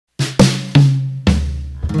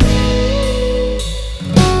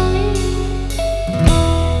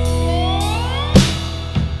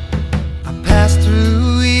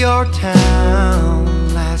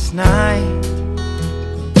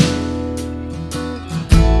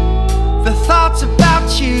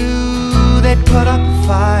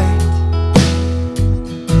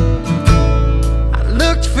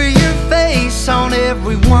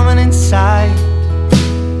every woman in sight.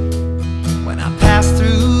 When I passed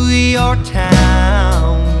through your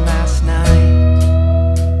town last night,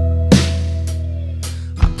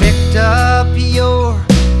 I picked up your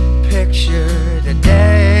picture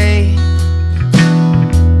today.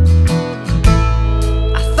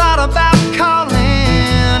 I thought about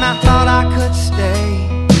calling, I thought I could stay.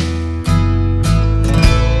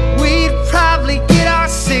 We'd probably get our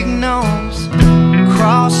signals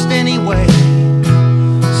crossed anyway.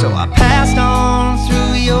 So I passed on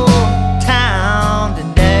through your town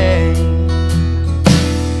today.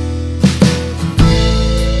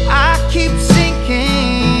 I keep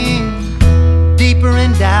sinking deeper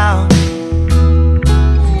in doubt.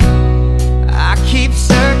 I keep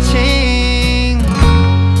searching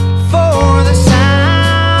for the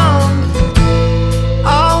sound,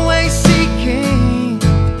 always seeking,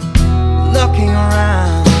 looking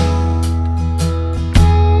around.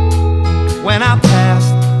 When I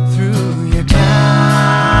passed through your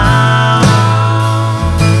town,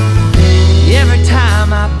 every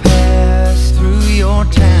time I pass through your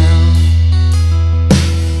town,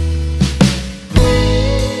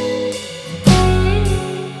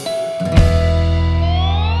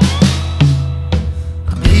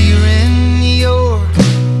 I'm here in your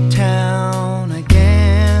town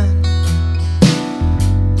again.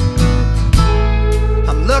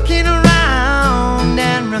 I'm looking around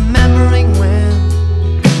and remembering when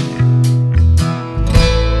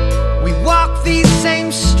we walked these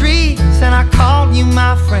same streets and I called you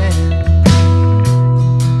my friend.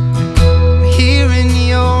 I'm here in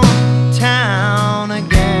your town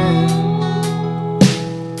again.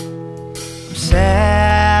 I'm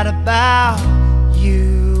sad about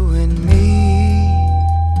you and me,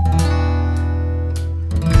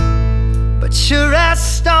 but sure as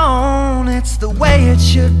stone, it's the way it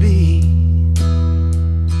should be.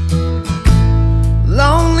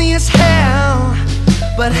 Lonely as hell,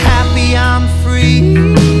 but happy I'm free.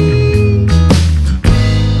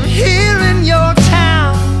 I'm here in your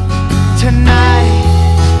town tonight,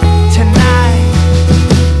 tonight.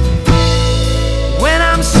 When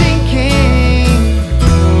I'm sinking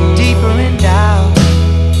deeper in doubt,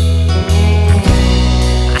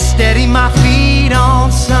 I steady my feet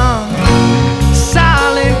on some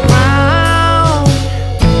solid ground,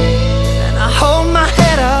 and I hold my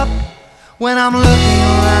head up when I'm looking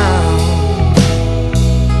around.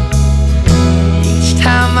 Each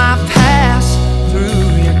time I pass through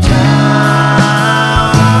your town,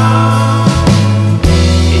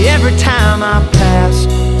 every time I pass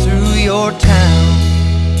through your town.